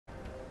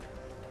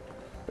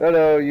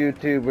Hello,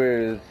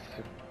 YouTubers.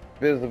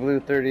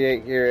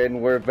 BizzleBlue38 here,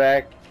 and we're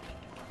back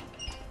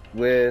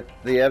with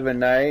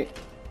TheEvanight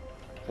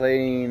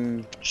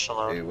playing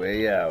A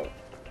Way Out.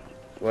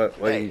 What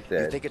he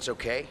said? You think it's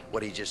okay,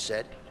 what he just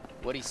said?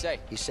 What'd he say?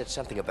 He said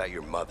something about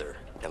your mother,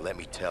 and let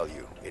me tell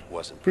you, it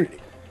wasn't pretty.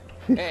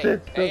 He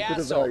said something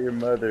asshole. about your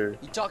mother.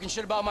 You talking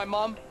shit about my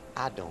mom?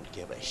 I don't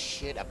give a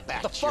shit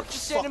about The fuck you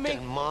say to me?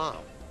 mom.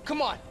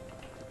 Come on.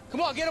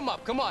 Come on, get him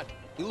up. Come on.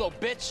 You little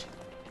bitch.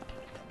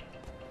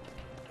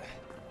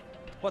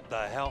 What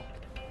the hell?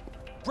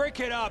 Break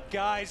it up,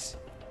 guys.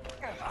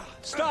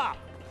 Stop.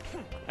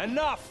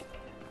 Enough.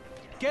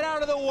 Get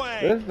out of the way.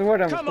 This is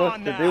what I'm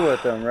supposed to do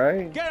with them,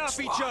 right? Get off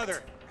each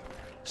other.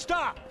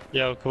 Stop.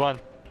 Yo, come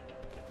on.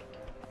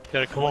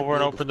 Gotta come over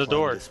and open the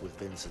door. With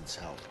Vincent's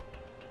help.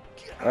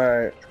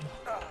 Alright.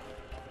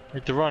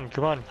 Make the run,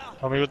 come on.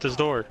 Help me with this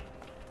door.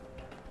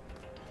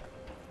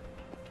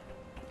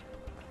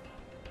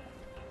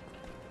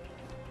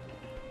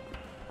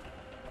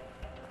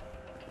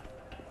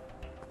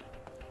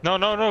 No,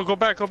 no, no, go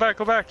back, go back,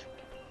 go back.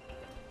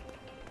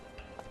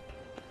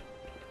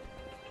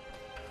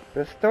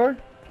 This door?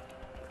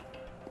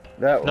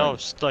 That one? No,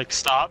 like,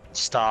 stop.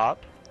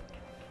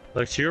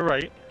 Look to your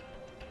right.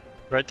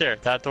 Right there,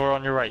 that door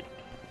on your right.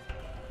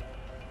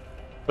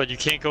 But you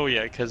can't go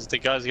yet, because the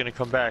guy's gonna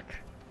come back.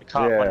 The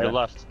cop on your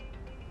left.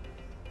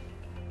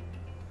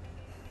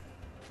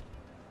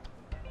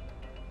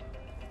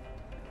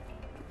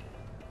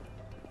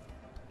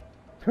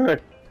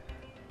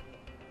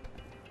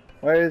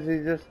 Why is he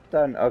just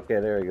done?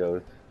 Okay, there he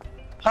goes.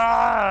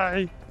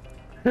 Hi!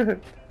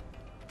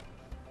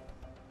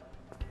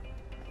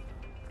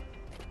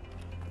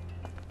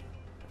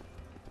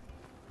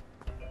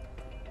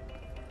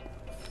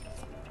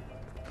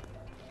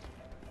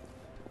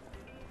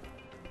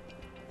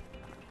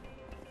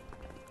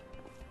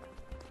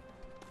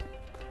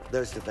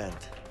 There's the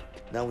vent.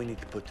 Now we need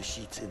to put the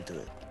sheets into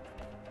it.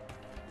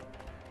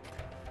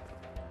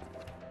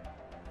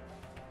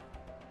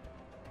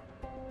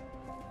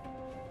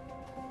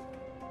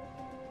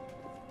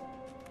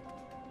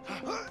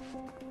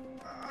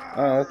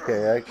 Oh,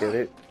 okay, I get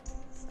it.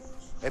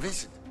 Hey,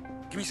 Vincent,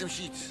 give me some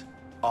sheets.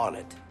 On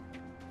it.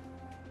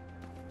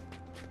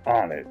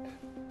 On it.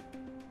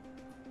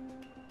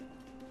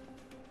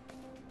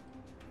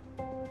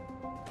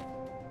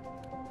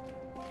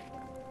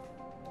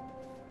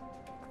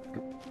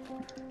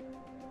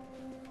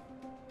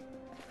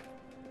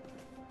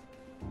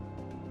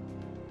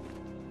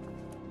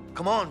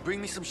 Come on,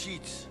 bring me some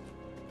sheets.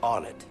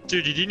 On it.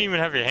 Dude, you didn't even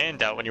have your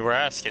hand out when you were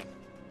asking.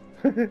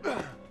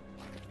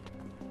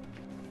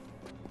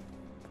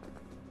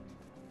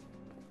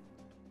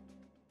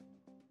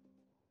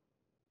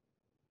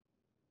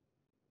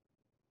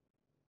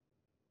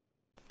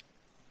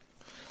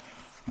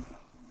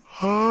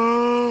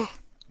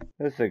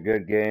 This is a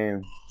good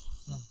game.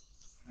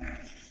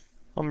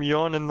 I'm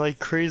yawning like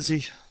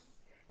crazy.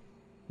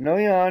 No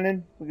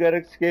yawning. We gotta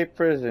escape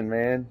prison,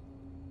 man.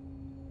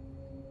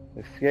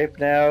 Escape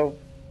now.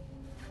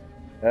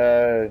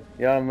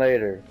 Yawn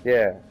later.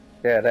 Yeah.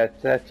 Yeah,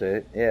 that's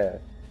it. Yeah.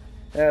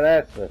 Yeah,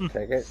 that's the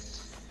ticket.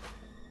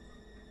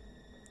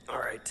 All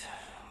right,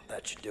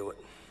 that should do it.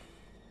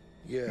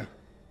 Yeah,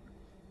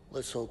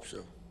 let's hope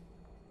so.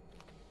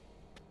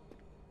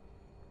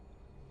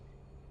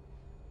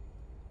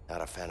 Not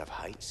a fan of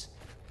heights?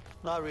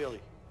 Not really.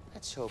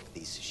 Let's hope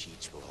these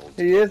sheets will hold.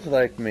 He is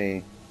like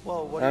me.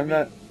 Well, what do you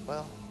mean?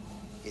 Well,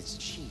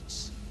 it's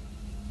sheets,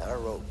 not a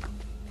rope.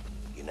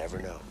 You never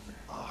know.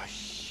 Oh,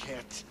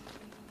 shit.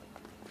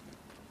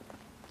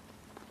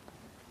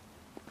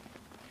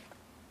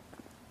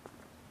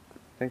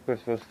 I think we're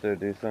supposed to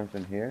do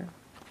something here.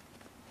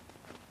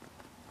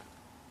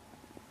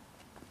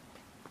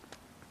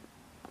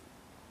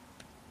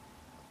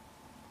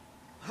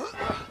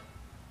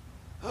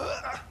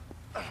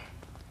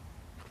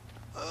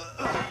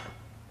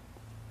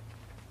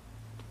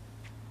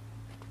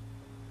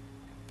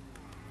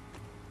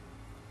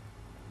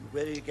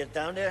 Ready to get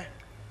down there?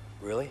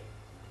 Really?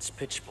 It's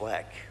pitch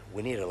black.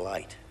 We need a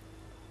light.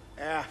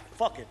 Ah,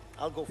 fuck it.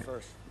 I'll go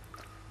first.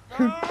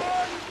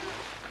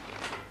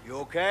 You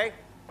okay?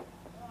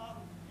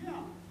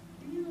 Yeah.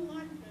 We need a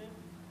light,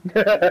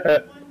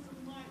 man. Find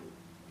some light.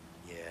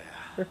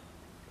 Yeah.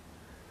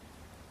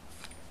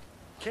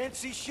 Can't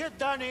see shit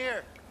down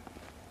here.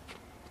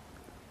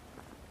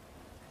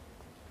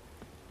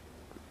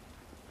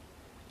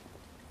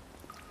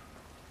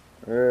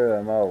 Ugh,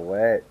 I'm all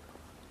wet.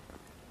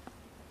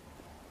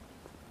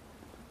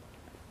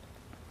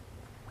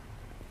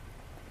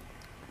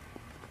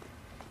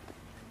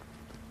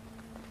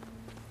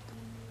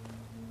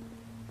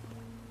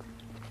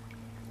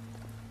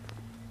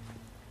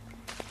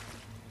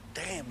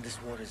 Damn, this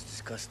water's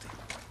disgusting.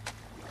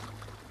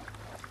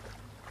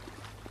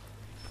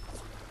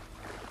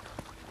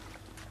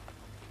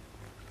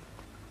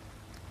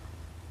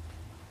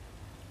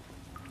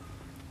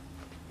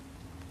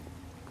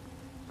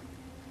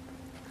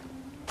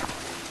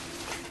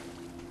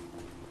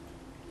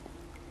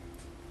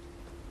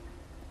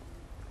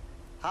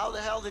 How the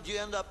hell did you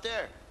end up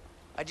there?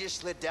 I just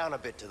slid down a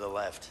bit to the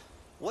left.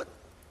 What?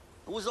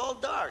 It was all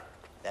dark.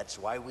 That's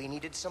why we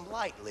needed some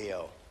light,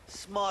 Leo.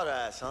 Smart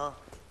ass, huh?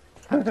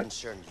 I'm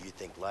concerned you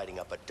think lighting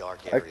up a dark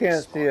I area is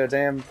can't see a smart.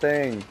 damn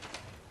thing.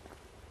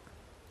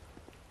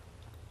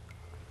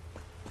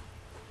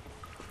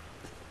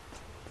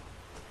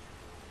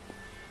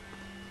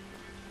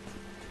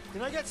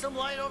 Can I get some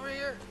light over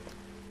here?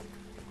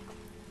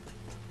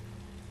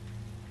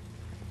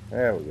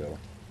 There we go.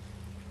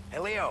 Hey,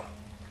 Leo.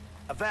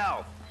 A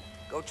valve.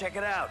 Go check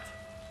it out.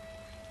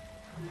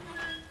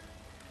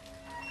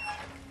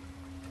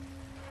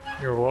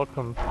 You're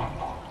welcome.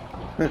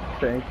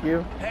 Thank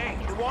you. Hey,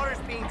 the water's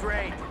being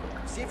drained.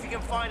 See if you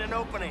can find an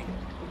opening.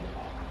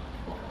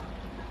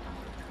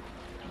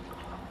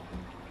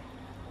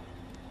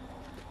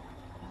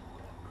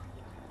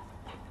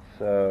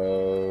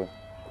 So...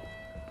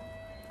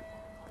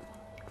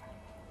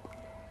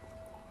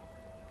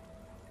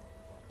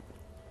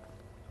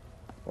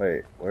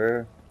 Wait,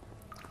 where?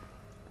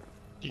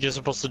 You're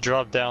supposed to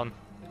drop down.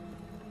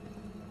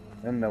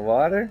 In the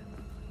water?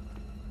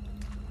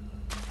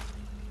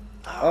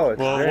 Oh, it's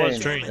Well, it drained. was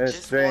drained.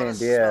 It's This water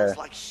drained, yeah. smells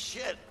like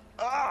shit.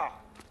 Ah!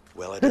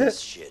 Well, it is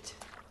shit.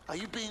 Are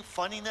you being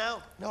funny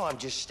now? No, I'm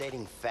just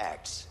stating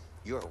facts.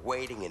 You're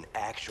wading in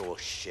actual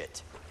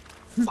shit.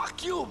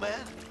 Fuck you, man.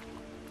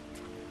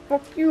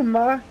 Fuck you,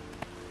 ma.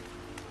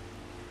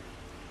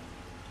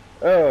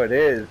 Oh, it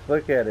is.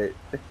 Look at it.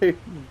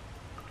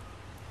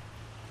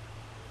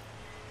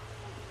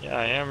 Yeah,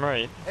 I am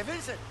right. Hey,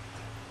 Vincent,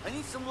 I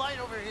need some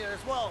light over here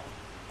as well.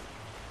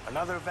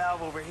 Another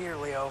valve over here,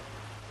 Leo.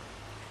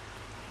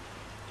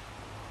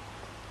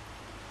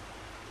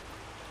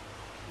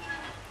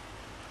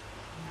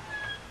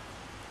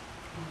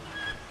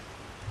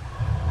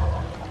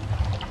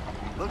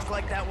 Looks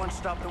like that one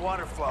stopped the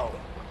water flow.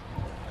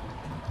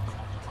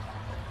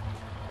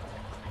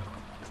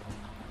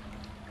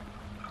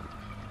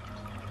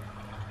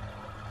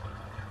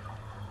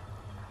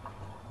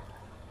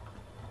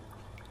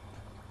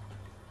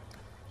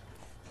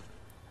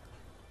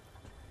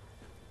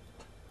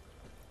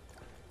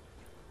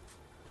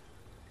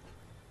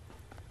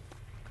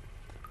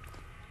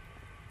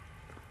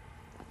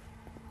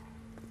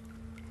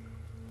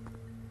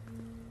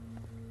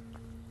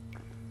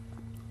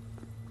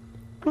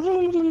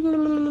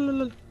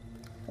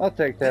 I'll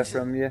take that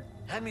Vincent. from you.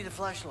 Hand me the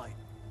flashlight.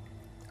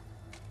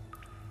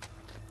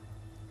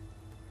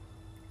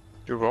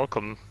 You're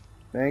welcome.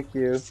 Thank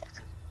you.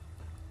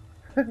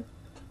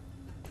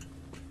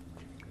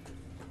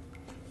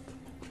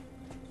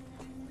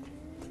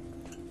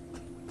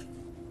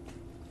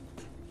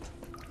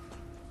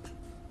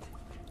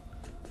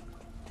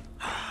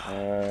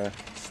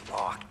 It's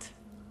locked.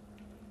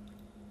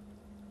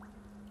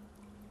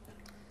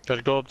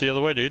 Gotta go up the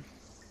other way, dude.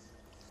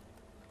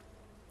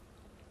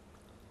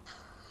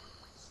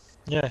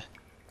 Yeah.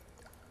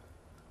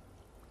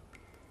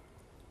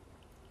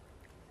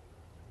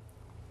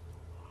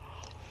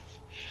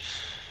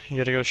 You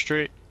gotta go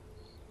straight.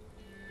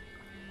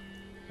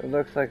 It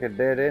looks like a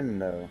dead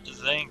end though.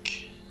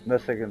 Think.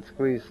 Unless I can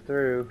squeeze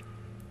through.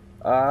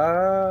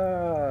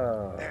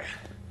 Ah.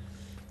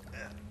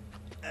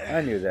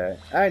 I knew that.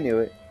 I knew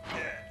it.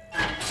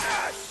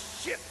 Ah,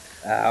 shit!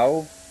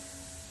 Ow.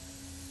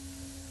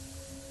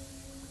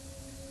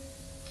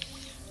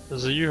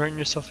 Is it you hurting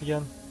yourself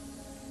again?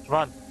 Come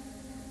on.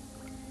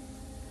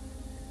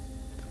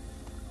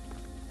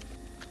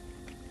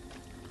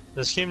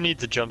 This game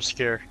needs a jump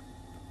scare.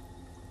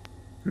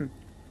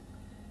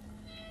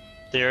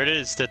 There it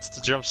is. That's the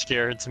jump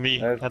scare. It's me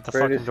That's at the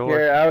pretty fucking door.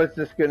 scary. I was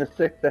just gonna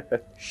say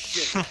that.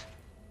 Shit.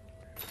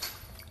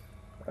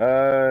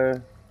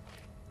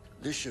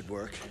 This should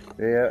work.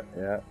 Yeah,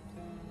 yeah.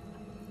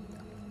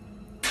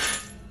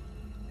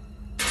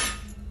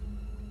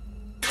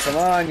 Come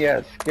on,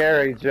 you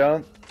scary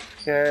jump.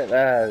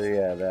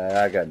 Yeah,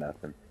 I got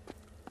nothing.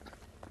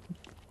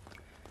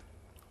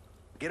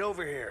 Get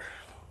over here.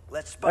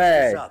 Let's spice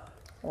Hey, this up.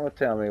 don't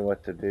tell me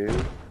what to do.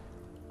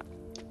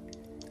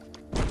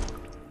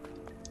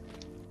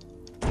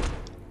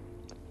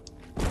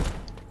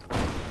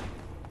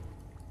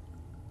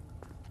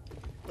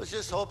 Let's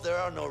just hope there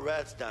are no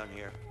rats down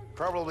here.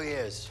 Probably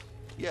is.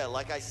 Yeah,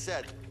 like I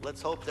said,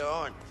 let's hope there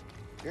aren't.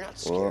 You're not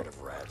scared Well-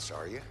 of rats,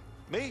 are you?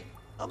 Me?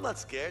 I'm not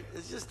scared.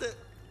 It's just that,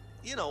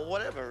 you know,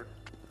 whatever.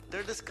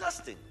 They're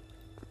disgusting.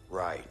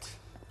 Right.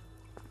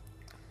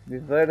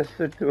 These led us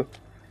into a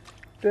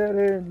dead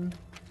end.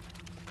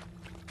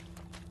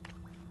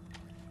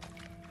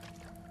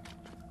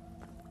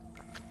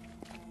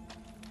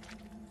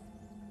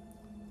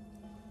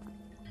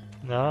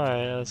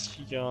 Alright, let's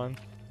keep going.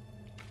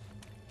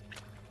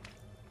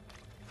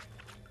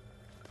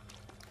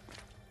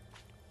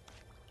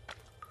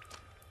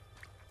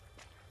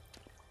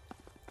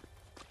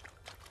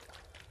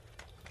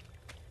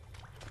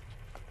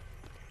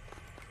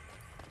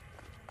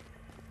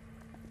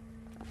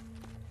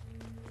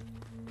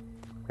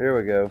 Here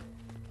we go.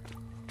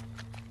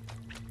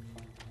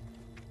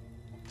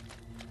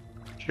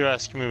 If you're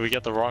asking me, we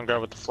got the wrong guy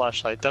with the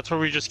flashlight. That's where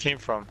we just came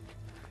from.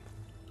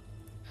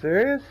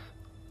 Serious?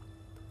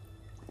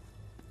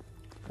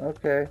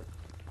 Okay.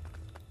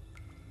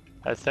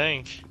 I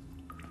think.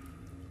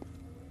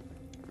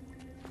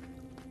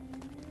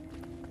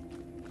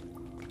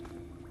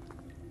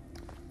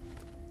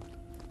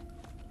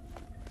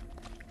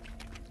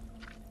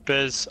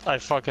 Biz, I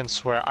fucking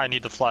swear, I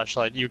need the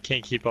flashlight. You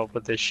can't keep up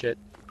with this shit.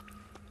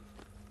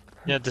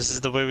 Yeah, this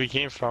is the way we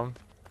came from.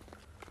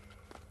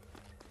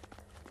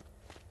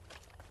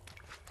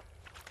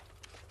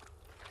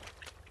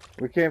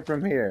 We came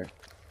from here.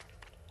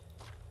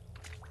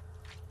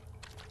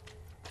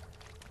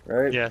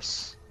 Right?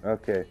 Yes.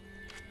 Okay.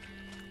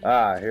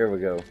 Ah, here we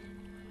go.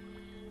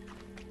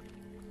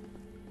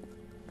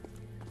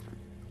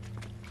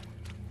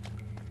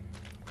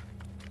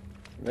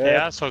 Hey,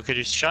 Yeah, asshole, could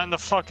you shine the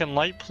fucking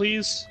light,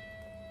 please?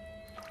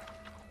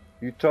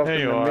 you talking There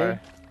you to are. me?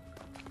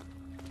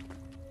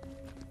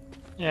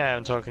 Yeah,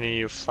 I'm talking to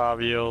you,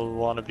 Fabio,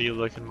 wannabe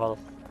looking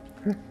mother.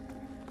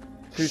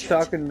 You Shit.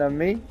 talking to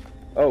me?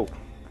 Oh,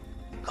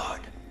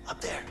 Guard, up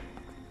there.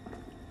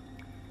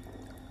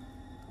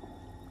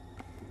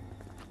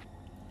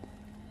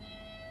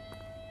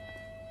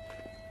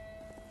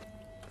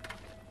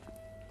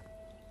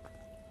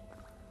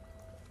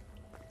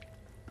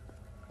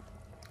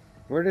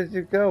 where did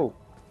you go?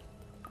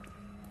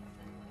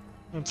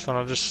 It's fine,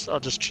 I'll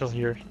just chill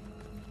here.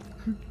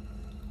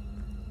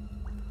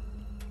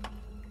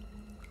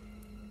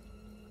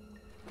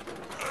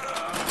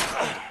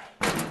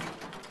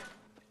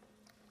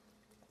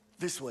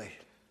 This way.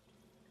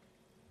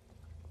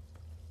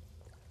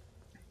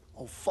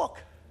 Oh, fuck.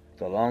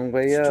 It's a long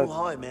way It's too up.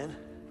 high, man.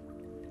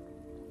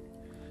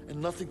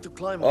 And nothing to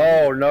climb on.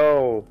 Oh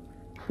no!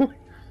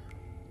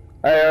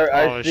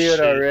 I Oh, see it shit.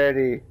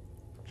 already.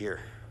 Here,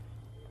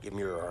 give me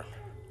your arm.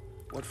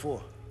 What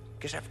for?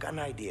 Guess I've got an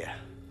idea.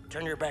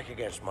 Turn your back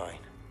against mine.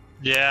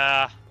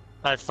 Yeah,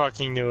 I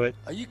fucking knew it.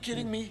 Are you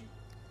kidding me?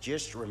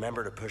 Just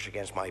remember to push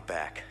against my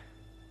back.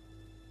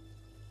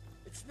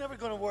 It's never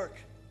gonna work.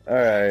 All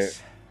right,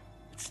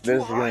 It's too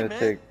this is high, gonna man.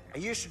 take. I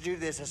used to do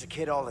this as a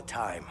kid all the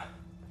time.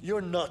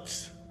 You're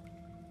nuts.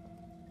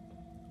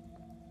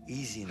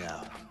 Easy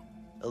now.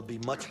 It'll be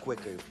much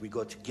quicker if we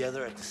go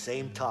together at the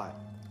same time.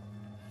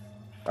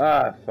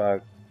 Ah,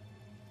 fuck.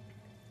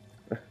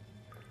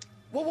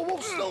 Whoa, whoa, whoa,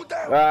 slow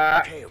down!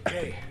 Ah, Okay,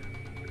 okay.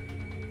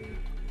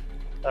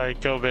 Alright,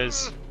 go,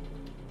 Biz.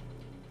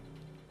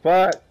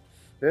 fuck.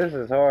 This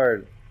is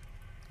hard.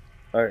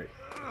 All right.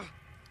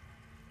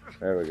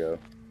 There we go.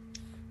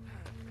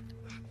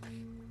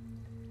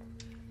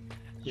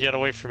 You gotta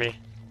wait for me.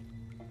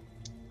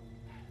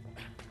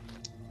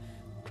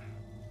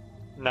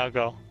 Now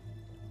go.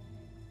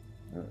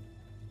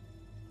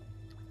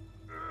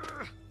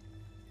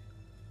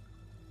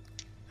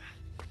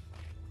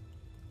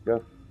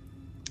 Go.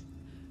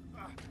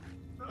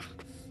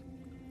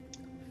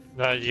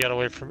 No, you gotta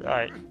wait for me.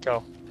 Alright,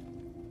 go.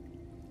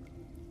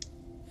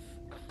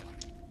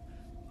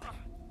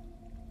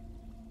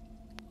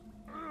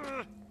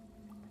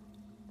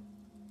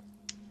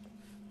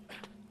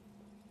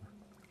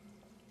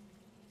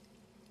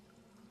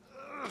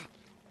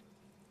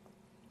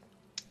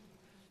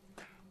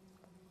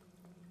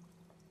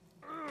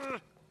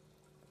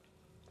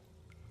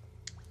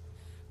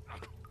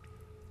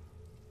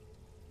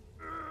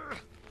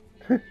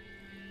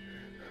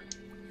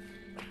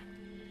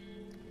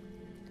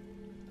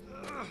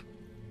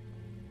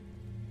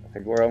 I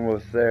think we're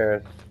almost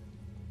there.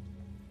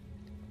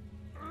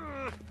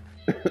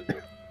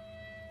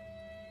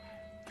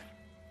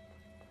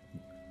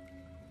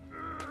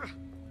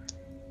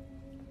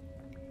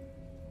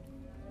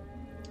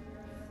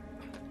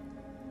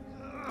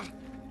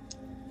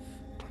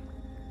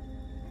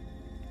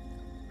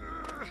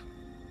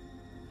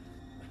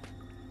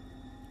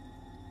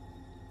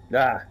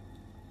 Ah.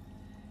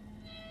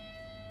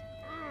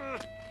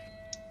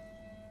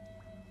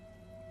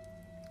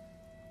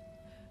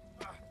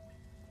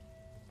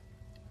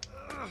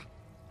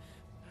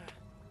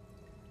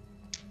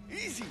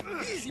 Easy,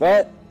 easy,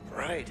 Well, man.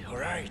 Right, all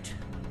right.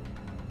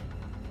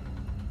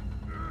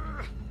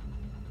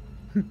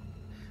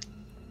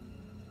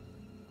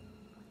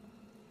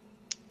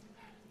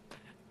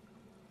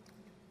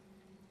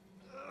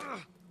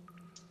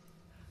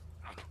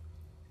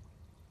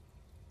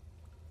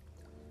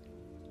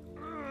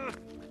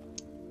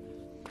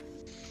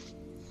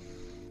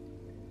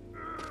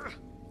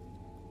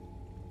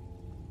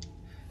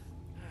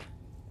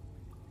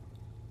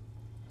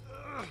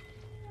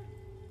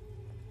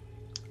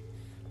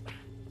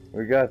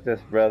 we got this,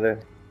 brother.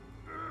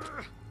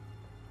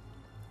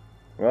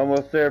 We're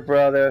almost there,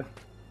 brother.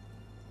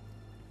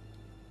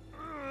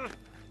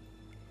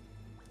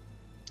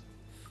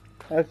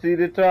 I see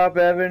the top,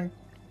 Evan.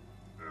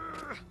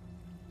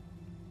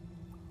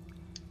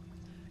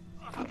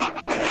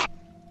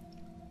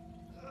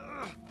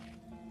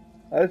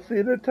 I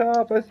see the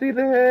top. I see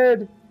the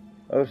head.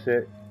 Oh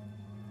shit.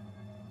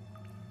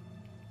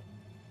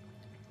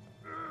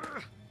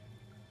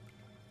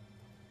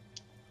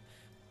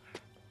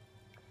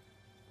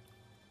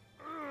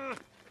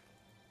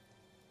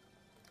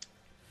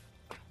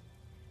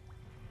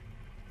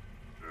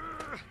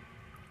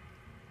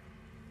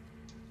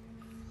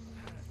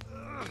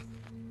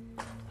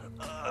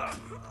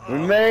 We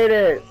made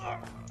it!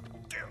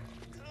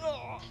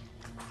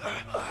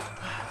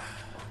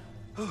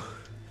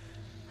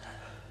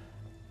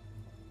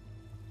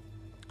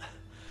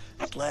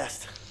 At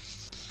last.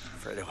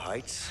 Afraid of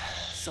heights?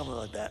 Something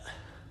like that.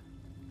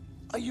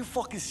 Are you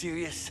fucking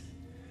serious?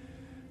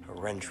 A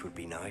wrench would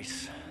be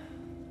nice.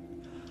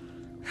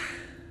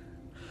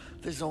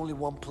 There's only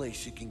one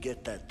place you can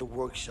get that, the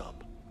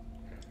workshop.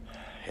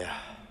 Yeah.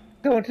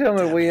 Don't tell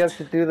me Damn we it. have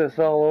to do this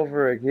all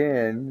over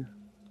again.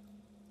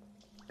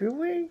 Do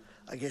we?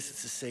 I guess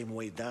it's the same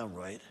way down,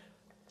 right?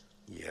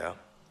 Yeah,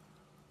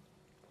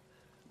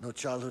 No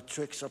childhood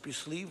tricks up your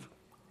sleeve?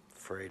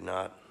 afraid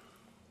not.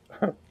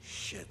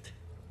 Shit.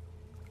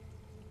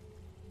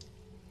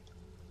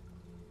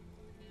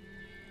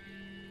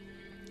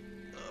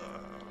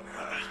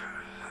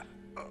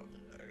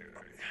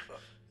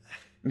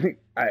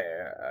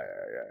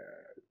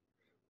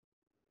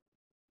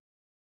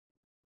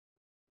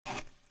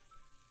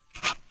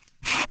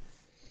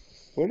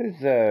 What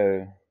is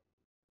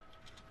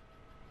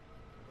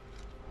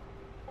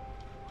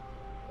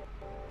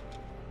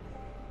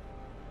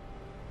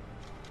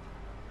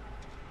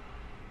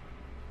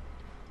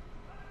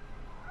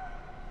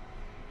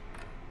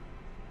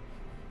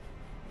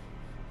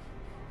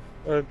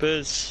Alright,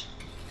 Biz.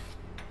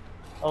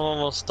 I'm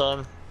almost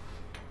done.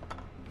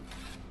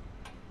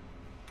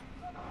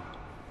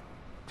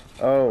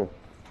 Oh.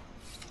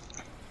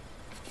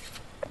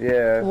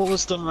 Yeah.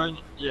 Almost done right?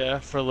 Yeah,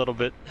 for a little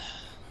bit.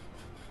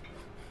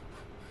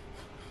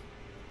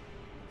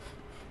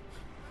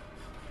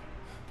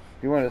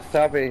 You want to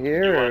stop it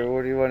here, or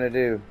what do you want to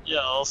do? Yeah,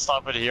 I'll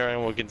stop it here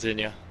and we'll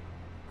continue.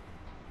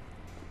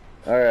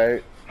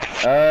 Alright.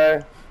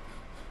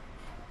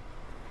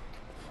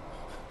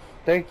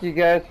 Thank you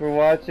guys for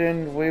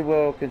watching. We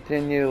will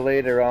continue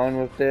later on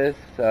with this.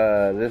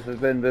 This has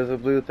been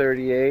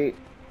VisiBlue38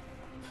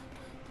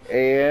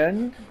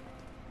 and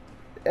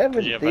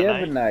the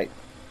Evanite.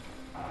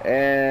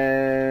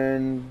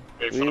 And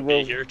Wait we for will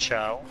be here,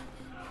 ciao.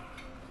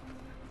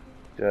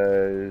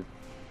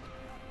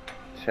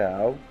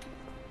 ciao.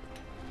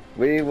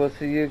 We will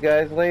see you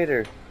guys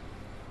later.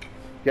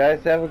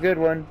 Guys, have a good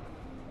one.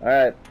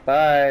 Alright,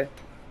 bye.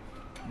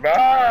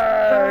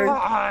 Bye!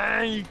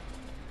 Bye!